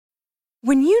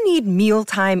When you need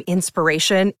mealtime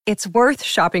inspiration, it's worth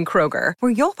shopping Kroger,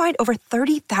 where you'll find over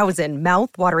 30,000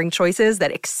 mouth-watering choices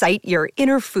that excite your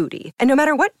inner foodie. And no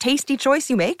matter what tasty choice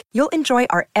you make, you'll enjoy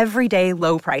our everyday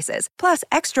low prices, plus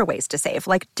extra ways to save,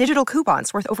 like digital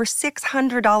coupons worth over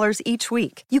 $600 each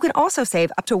week. You can also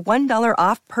save up to $1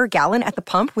 off per gallon at the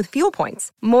pump with fuel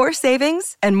points. More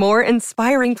savings and more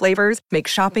inspiring flavors make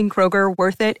shopping Kroger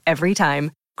worth it every time.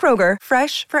 Kroger,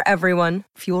 fresh for everyone.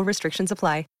 Fuel restrictions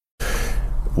apply.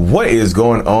 What is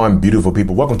going on, beautiful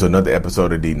people? Welcome to another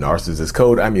episode of The Narcissist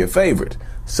Code. I'm your favorite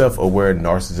self-aware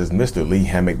narcissist, Mr. Lee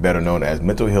Hammock, better known as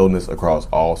Mental Illness, across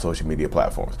all social media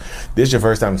platforms. This is your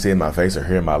first time seeing my face or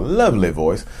hearing my lovely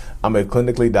voice. I'm a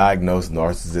clinically diagnosed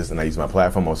narcissist, and I use my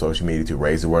platform on social media to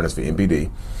raise awareness for NPD,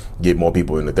 get more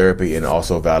people into therapy, and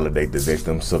also validate the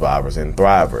victims, survivors, and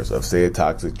thrivers of said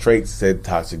toxic traits, said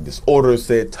toxic disorders,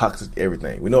 said toxic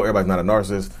everything. We know everybody's not a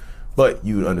narcissist, but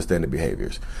you understand the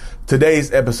behaviors.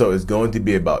 Today's episode is going to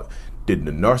be about, did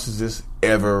the narcissist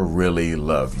ever really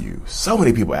love you? So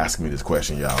many people asking me this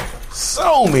question, y'all.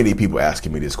 So many people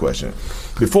asking me this question.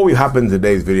 Before we hop into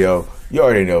today's video, you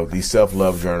already know the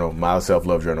self-love journal, my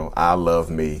self-love journal, I Love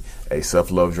Me, a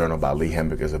self-love journal by Lee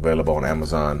Hammock is available on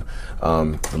Amazon.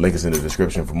 The link is in the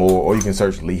description for more, or you can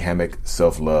search Lee Hammock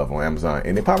Self-Love on Amazon,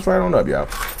 and it pops right on up, y'all.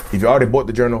 If you already bought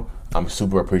the journal, I'm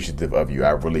super appreciative of you.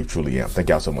 I really, truly am. Thank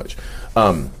y'all so much.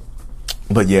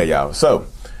 But yeah, y'all. So,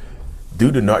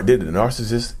 did the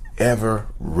narcissist ever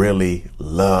really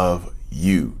love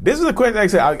you? This is a question. Like I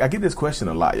said, I get this question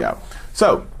a lot, y'all.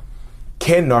 So,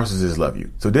 can narcissists love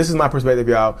you? So this is my perspective,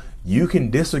 y'all. You can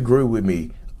disagree with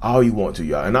me all you want to,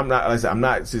 y'all. And I'm not, like I said, I'm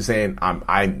not just saying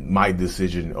my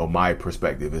decision or my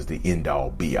perspective is the end all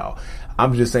be all.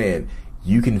 I'm just saying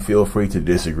you can feel free to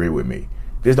disagree with me.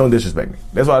 Just don't disrespect me.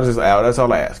 That's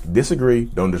all I ask. Disagree,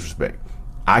 don't disrespect.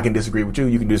 I can disagree with you,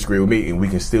 you can disagree with me, and we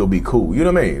can still be cool. You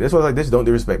know what I mean? That's why I was like, this, don't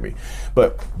disrespect me.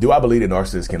 But do I believe that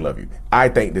narcissists can love you? I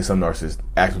think that some narcissists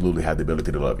absolutely have the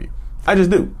ability to love you. I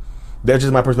just do. That's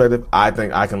just my perspective. I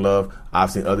think I can love. I've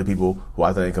seen other people who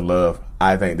I think can love.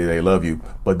 I think that they love you.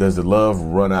 But does the love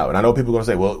run out? And I know people are going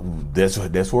to say, well,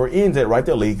 that's where it ends at right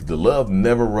there, Lee. The love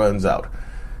never runs out.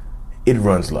 It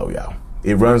runs low, y'all.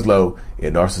 It runs low,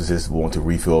 and narcissists want to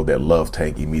refill that love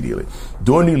tank immediately.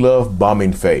 During the love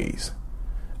bombing phase,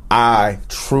 I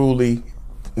truly,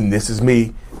 and this is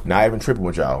me, not even tripping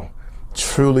with y'all,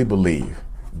 truly believe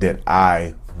that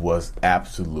I was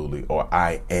absolutely, or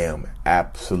I am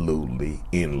absolutely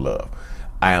in love.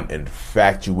 I am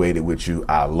infatuated with you.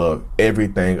 I love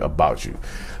everything about you.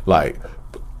 Like,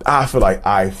 I feel like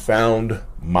I found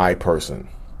my person.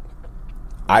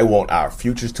 I want our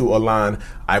futures to align.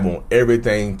 I want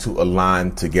everything to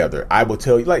align together. I will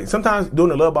tell you, like, sometimes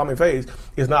during the love bombing phase,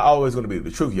 it's not always going to be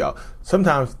the truth, y'all.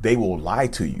 Sometimes they will lie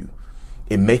to you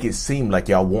and make it seem like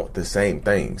y'all want the same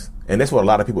things. And that's what a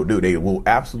lot of people do. They will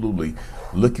absolutely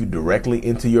look you directly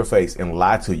into your face and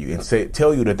lie to you and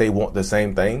tell you that they want the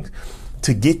same things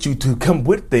to get you to come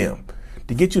with them,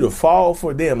 to get you to fall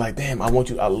for them. Like, damn, I want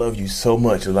you. I love you so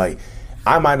much. Like,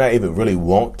 I might not even really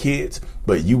want kids,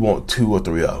 but you want 2 or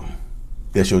 3 of them.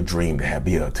 That's your dream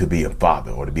to be a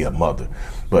father or to be a mother.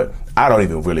 But I don't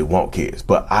even really want kids,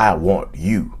 but I want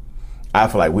you. I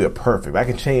feel like we are perfect. I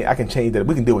can change that.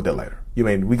 We can deal with that later. You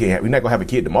mean we're not gonna have a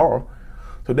kid tomorrow,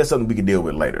 so that's something we can deal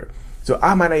with later. So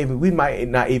we might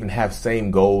not even have same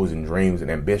goals and dreams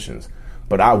and ambitions,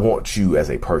 but I want you as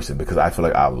a person because I feel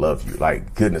like I love you.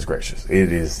 Like, goodness gracious,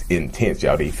 it is intense,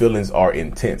 y'all. The feelings are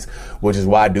intense, which is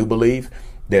why I do believe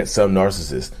that some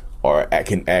narcissists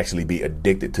can actually be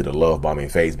addicted to the love bombing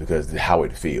phase because of how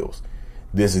it feels.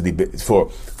 This is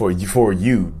for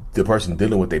you, the person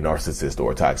dealing with a narcissist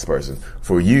or a toxic person.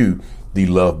 For you, the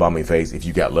love bombing phase, if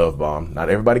you got love bombed, not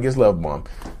everybody gets love bombed,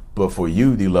 but for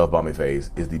you, the love bombing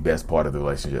phase is the best part of the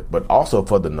relationship. But also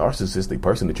for the narcissistic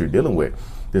person that you're dealing with,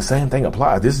 the same thing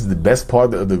applies. This is the best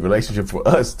part of the relationship for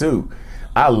us too.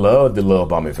 I love the love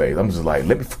bombing phase. I'm just like,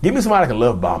 give me somebody that can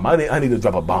love bomb. I need to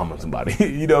drop a bomb on somebody.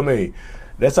 You know what I mean?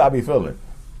 That's how I be feeling.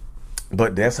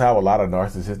 But that's how a lot of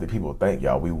narcissistic people think,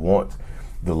 y'all. We want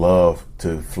the love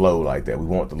to flow like that. We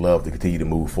want the love to continue to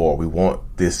move forward. We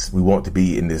want to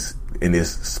be in this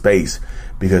space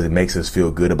because it makes us feel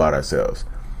good about ourselves.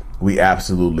 We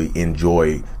absolutely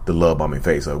enjoy the love bombing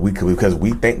phase. Because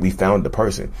we think we found the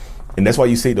person. And that's why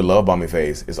you see the love bombing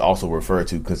phase is also referred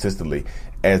to consistently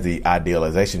as the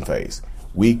idealization phase.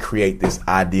 We create this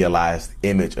idealized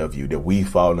image of you that we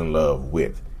fall in love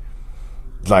with.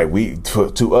 Like,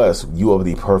 to us, you are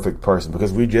the perfect person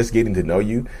because we're just getting to know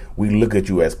you. We look at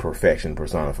you as perfection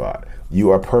personified. You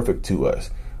are perfect to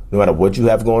us. No matter what you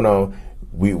have going on,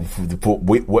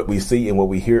 what we see and what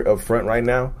we hear up front right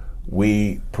now,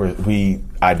 we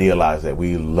idealize that.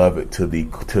 We love it to the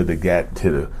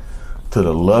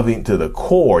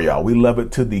core, y'all. We love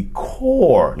it to the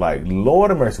core. Like,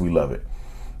 Lord of mercy, we love it.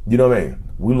 You know what I mean?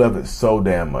 We love it so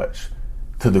damn much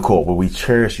to the core, but we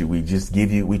cherish you. We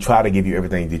try to give you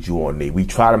everything that you want and need. We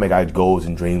try to make our goals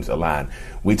and dreams align.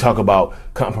 We talk about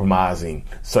compromising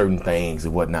certain things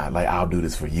and whatnot. Like, I'll do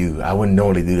this for you. I wouldn't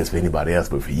normally do this for anybody else,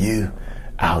 but for you,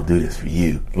 I'll do this for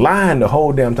you. Lying the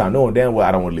whole damn time, knowing damn well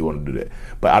I don't really want to do that.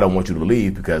 But I don't want you to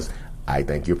leave because I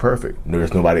think you're perfect.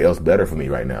 There's nobody else better for me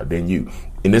right now than you.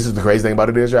 And this is the crazy thing about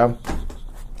it is, y'all.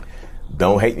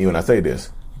 Don't hate me when I say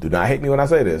this. Do not hate me when I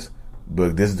say this.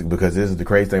 But this is the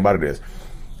crazy thing about it is,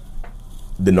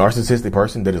 the narcissistic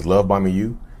person that is love bombing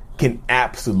you can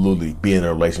absolutely be in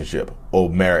a relationship or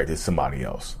married to somebody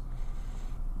else.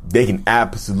 They can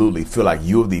absolutely feel like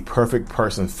you're the perfect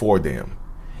person for them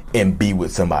and be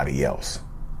with somebody else.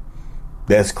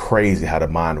 That's crazy how the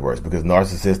mind works, because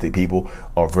narcissistic people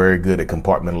are very good at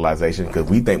compartmentalization, because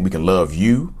we think we can love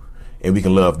you and we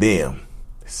can love them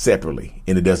separately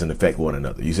and it doesn't affect one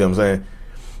another. You see what I'm saying?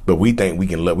 But we think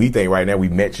right now we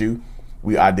met you,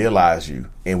 we idealize you,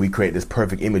 and we create this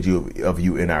perfect image of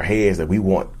you in our heads that we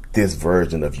want this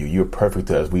version of you. You're perfect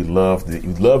to us. We love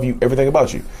you, everything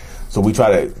about you. So we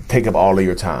try to take up all of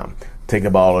your time, take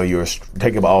up all of your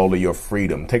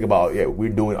freedom, we're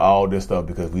doing all this stuff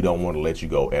because we don't want to let you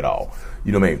go at all.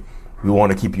 You know what I mean? We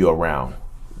want to keep you around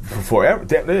forever,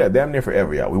 damn near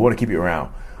forever, y'all. We want to keep you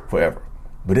around forever.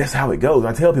 But that's how it goes.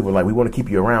 I tell people, like, we want to keep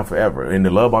you around forever. In the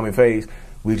love bombing phase,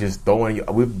 we just throwing you.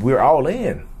 We're all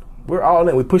in. We're all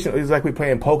in. We're pushing. It's like we're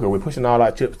playing poker. We're pushing all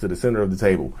our chips to the center of the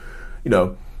table. You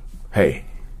know, hey,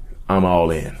 I'm all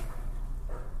in,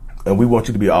 and we want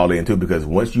you to be all in too. Because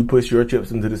once you push your chips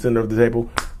into the center of the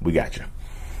table, we got you.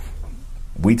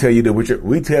 We tell you that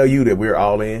we're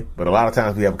all in, but a lot of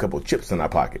times we have a couple of chips in our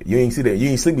pocket. You ain't see that. You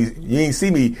ain't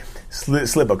see me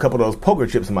slip a couple of those poker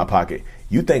chips in my pocket.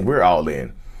 You think we're all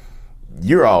in.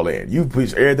 You're all in. You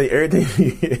push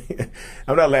everything.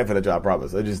 I'm not laughing at y'all, I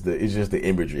promise. It's just the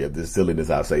imagery of this silliness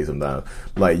I say sometimes.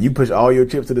 Like, you push all your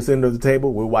chips to the center of the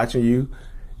table. We're watching you,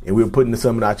 and we're putting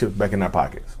some of our chips back in our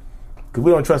pockets. Because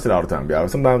we don't trust it all the time, y'all.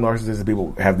 Sometimes narcissistic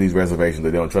people have these reservations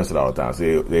that they don't trust it all the time.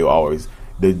 So they always,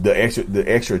 the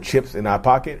extra chips in our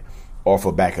pocket are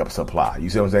for backup supply. You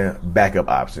see what I'm saying? Backup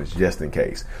options, just in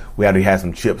case. We have to have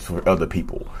some chips for other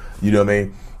people. You know what I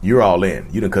mean? You're all in.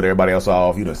 You done cut everybody else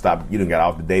off. You done stopped. You done got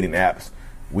off the dating apps.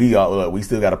 We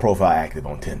still got a profile active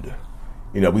on Tinder.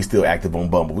 You know, we still active on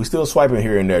Bumble. We still swiping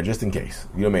here and there just in case.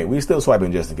 You know what I mean? We still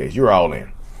swiping just in case. You're all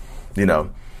in. You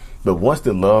know, but once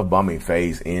the love bombing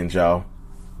phase ends, y'all,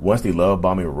 once the love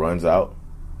bombing runs out,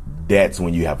 that's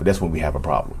when we have a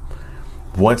problem.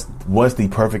 Once the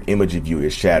perfect image of you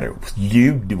is shattered,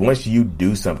 once you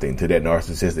do something to that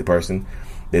narcissistic person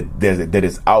that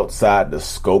is outside the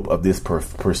scope of this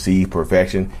perceived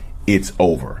perfection, it's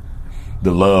over.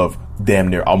 The love damn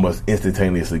near almost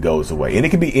instantaneously goes away. And it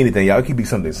can be anything, y'all. It could be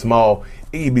something small.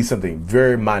 It could be something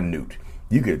very minute.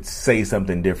 You could say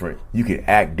something different. You could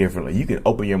act differently. You can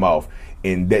open your mouth,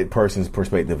 and that person's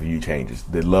perspective of you changes.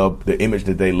 The image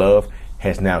that they love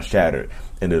has now shattered,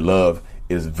 and the love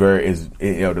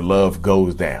the love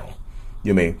goes down.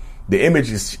 You know what I mean? The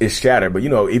image is shattered, but you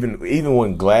know, even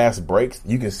when glass breaks,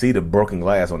 you can see the broken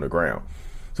glass on the ground.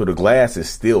 So the glass is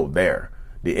still there.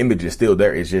 The image is still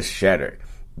there. It's just shattered.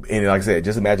 And like I said,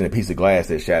 just imagine a piece of glass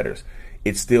that shatters.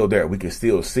 It's still there. We can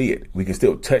still see it. We can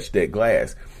still touch that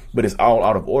glass, but it's all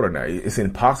out of order now. It's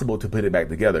impossible to put it back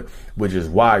together, which is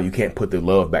why you can't put the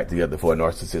love back together for a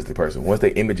narcissistic person. Once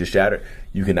the image is shattered,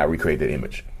 you cannot recreate that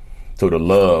image. So the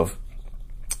love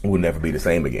will never be the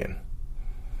same again.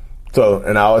 So,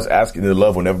 and I always ask, the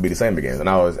love will never be the same again. And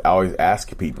I always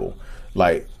ask people,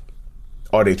 like,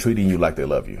 are they treating you like they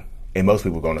love you? And most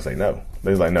people are going to say no.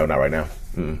 They're like, no, not right now.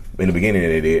 In the beginning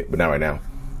they did, but not right now.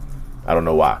 I don't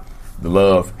know why. The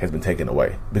love has been taken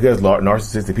away because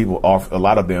narcissistic people offer, a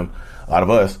lot of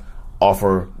us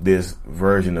offer this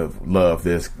version of love,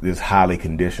 this highly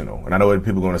conditional. And I know what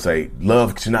people are going to say,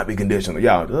 love should not be conditional.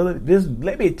 Y'all, just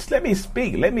let me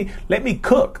speak. Let me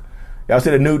cook. Y'all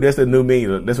see that's the new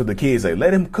meme. That's what the kids say.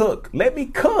 Let him cook. Let me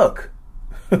cook.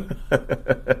 You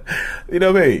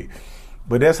know what I mean?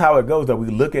 But that's how it goes. That we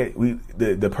look at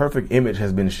the perfect image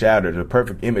has been shattered. The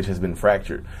perfect image has been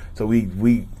fractured. So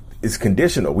it's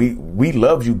conditional. We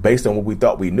loved you based on what we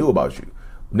thought we knew about you.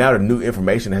 Now the new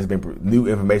information has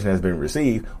been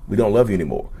received. We don't love you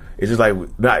anymore. It's just like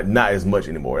not as much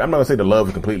anymore. I'm not gonna say the love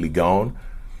is completely gone,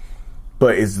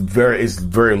 but it's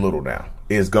very little now.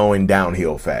 It's going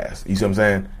downhill fast. You see what I'm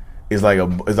saying? is like a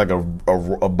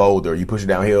boulder. You push it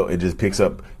downhill, it just picks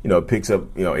up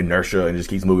inertia and just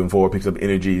keeps moving forward, picks up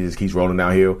energy, just keeps rolling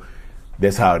downhill.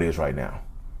 That's how it is right now.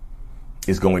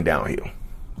 It's going downhill.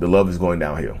 The love is going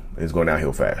downhill. It's going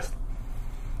downhill fast.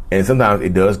 And sometimes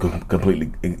it does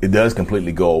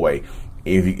completely go away.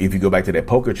 If you go back to that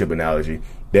poker chip analogy,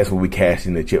 that's when we cash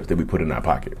in the chips that we put in our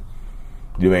pocket.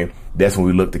 You know what I mean? That's when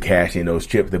we look to cash in those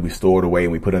chips that we stored away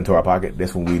and we put into our pocket.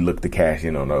 That's when we look to cash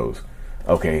in on those.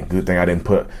 Okay, good thing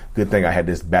I had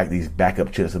these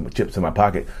backup chips in my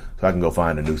pocket so I can go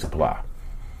find a new supply.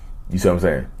 You see what I'm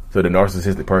saying? So the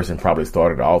narcissistic person probably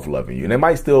started off loving you, and they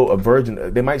might still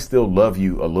love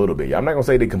you a little bit. I'm not gonna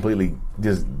say they completely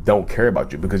just don't care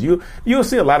about you, because you'll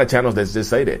see a lot of channels that just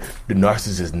say that the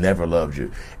narcissist never loved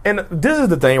you. And this is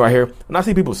the thing right here. When I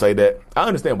see people say that, I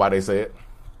understand why they say it,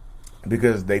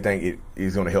 because they think it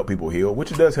is going to help people heal,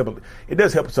 which it does help. It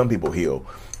does help some people heal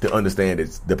to understand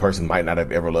that the person might not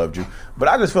have ever loved you. But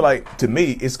I just feel like, to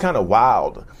me, it's kind of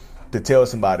wild to tell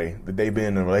somebody that they've been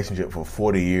in a relationship for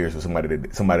 40 years with somebody that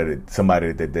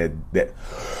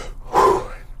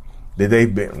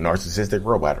they've been narcissistic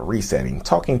robot, resetting,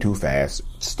 talking too fast,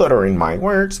 stuttering my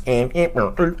words, and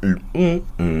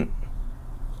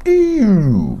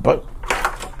but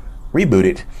reboot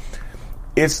it.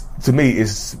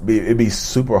 It'd be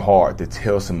super hard to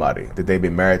tell somebody that they've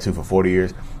been married to for 40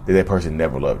 years that person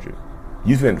never loved you.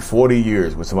 You spent 40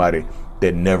 years with somebody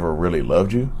that never really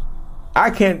loved you. I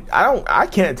can't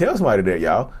tell somebody that,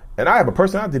 y'all. And I have a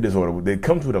personality disorder that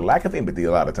comes with a lack of empathy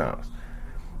a lot of times.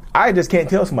 I just can't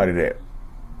tell somebody that.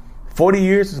 40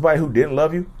 years to somebody who didn't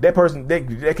love you, that person, they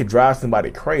could drive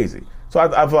somebody crazy. So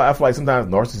I feel like sometimes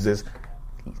narcissists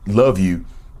love you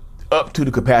up to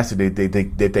the capacity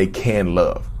that they can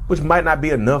love, which might not be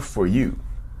enough for you.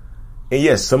 And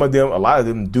yes, a lot of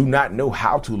them do not know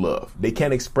how to love. They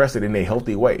can't express it in a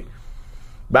healthy way.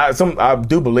 But I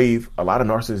do believe a lot of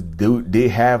narcissists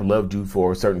did have loved you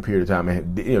for a certain period of time,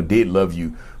 and did love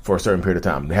you for a certain period of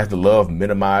time. Has the love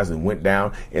minimized and went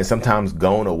down and sometimes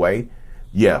gone away?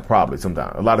 Yeah, probably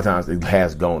sometimes. A lot of times it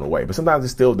has gone away, but sometimes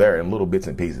it's still there in little bits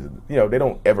and pieces. They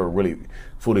don't ever really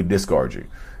fully discard you.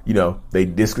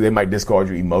 They might discard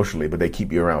you emotionally, but they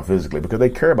keep you around physically because they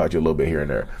care about you a little bit here and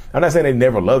there. I'm not saying they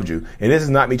never loved you, and this is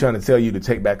not me trying to tell you to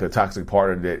take back a toxic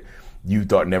partner that you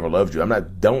thought never loved you.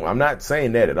 I'm not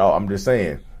saying that at all. I'm just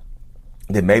saying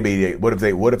that maybe what if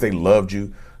they loved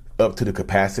you up to the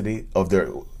capacity of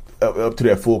up to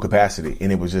their full capacity,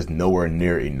 and it was just nowhere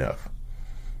near enough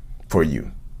for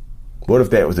you. What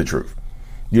if that was the truth?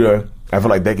 I feel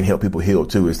like they can help people heal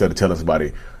too, instead of telling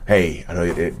somebody, hey, I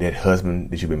know that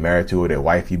husband that you've been married to, or that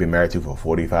wife you've been married to for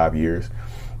 45 years,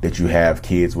 that you have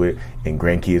kids with and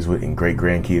grandkids with and great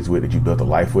grandkids with, that you built a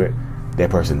life with, that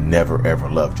person never ever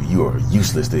loved you. You are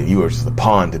useless to them. You are just a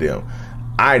pawn to them.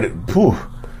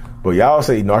 But y'all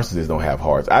say narcissists don't have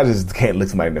hearts. I just can't look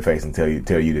somebody in the face and tell you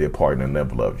that their partner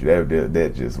never loved you.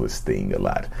 That just would sting a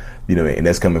lot. You know what I mean? And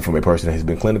that's coming from a person that has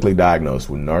been clinically diagnosed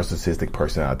with narcissistic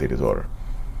personality disorder,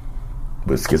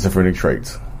 with schizophrenic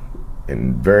traits,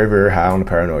 and very, very high on the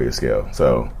paranoia scale.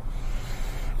 So,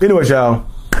 anyways, y'all,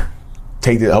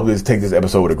 take this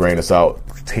episode with a grain of salt.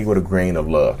 Take it with a grain of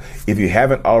love. If you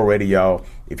haven't already, y'all,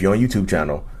 if you're on YouTube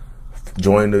channel,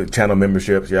 join the channel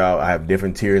memberships, y'all. I have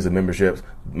different tiers of memberships.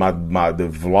 The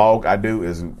vlog I do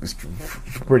is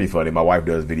pretty funny. My wife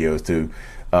does videos too,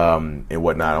 and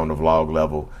whatnot on the vlog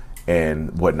level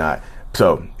and whatnot.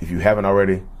 So if you haven't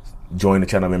already, join the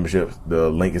channel memberships. The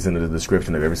link is in the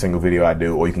description of every single video I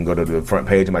do, or you can go to the front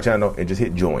page of my channel and just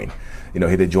hit join.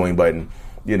 Hit the join button.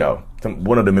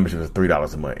 One of the memberships is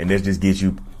 $3 a month, and this just gives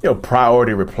you,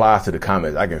 priority replies to the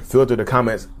comments. I can filter the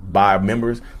comments by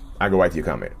members. I go right to your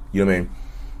comment. You know what I mean?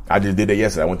 I just did that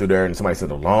yesterday. I went through there and somebody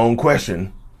sent a long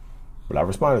question, but I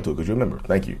responded to it because you remember.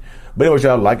 Thank you. But anyway,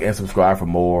 y'all, like and subscribe for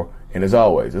more. And as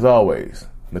always,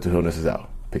 mental illness is out.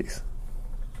 Peace.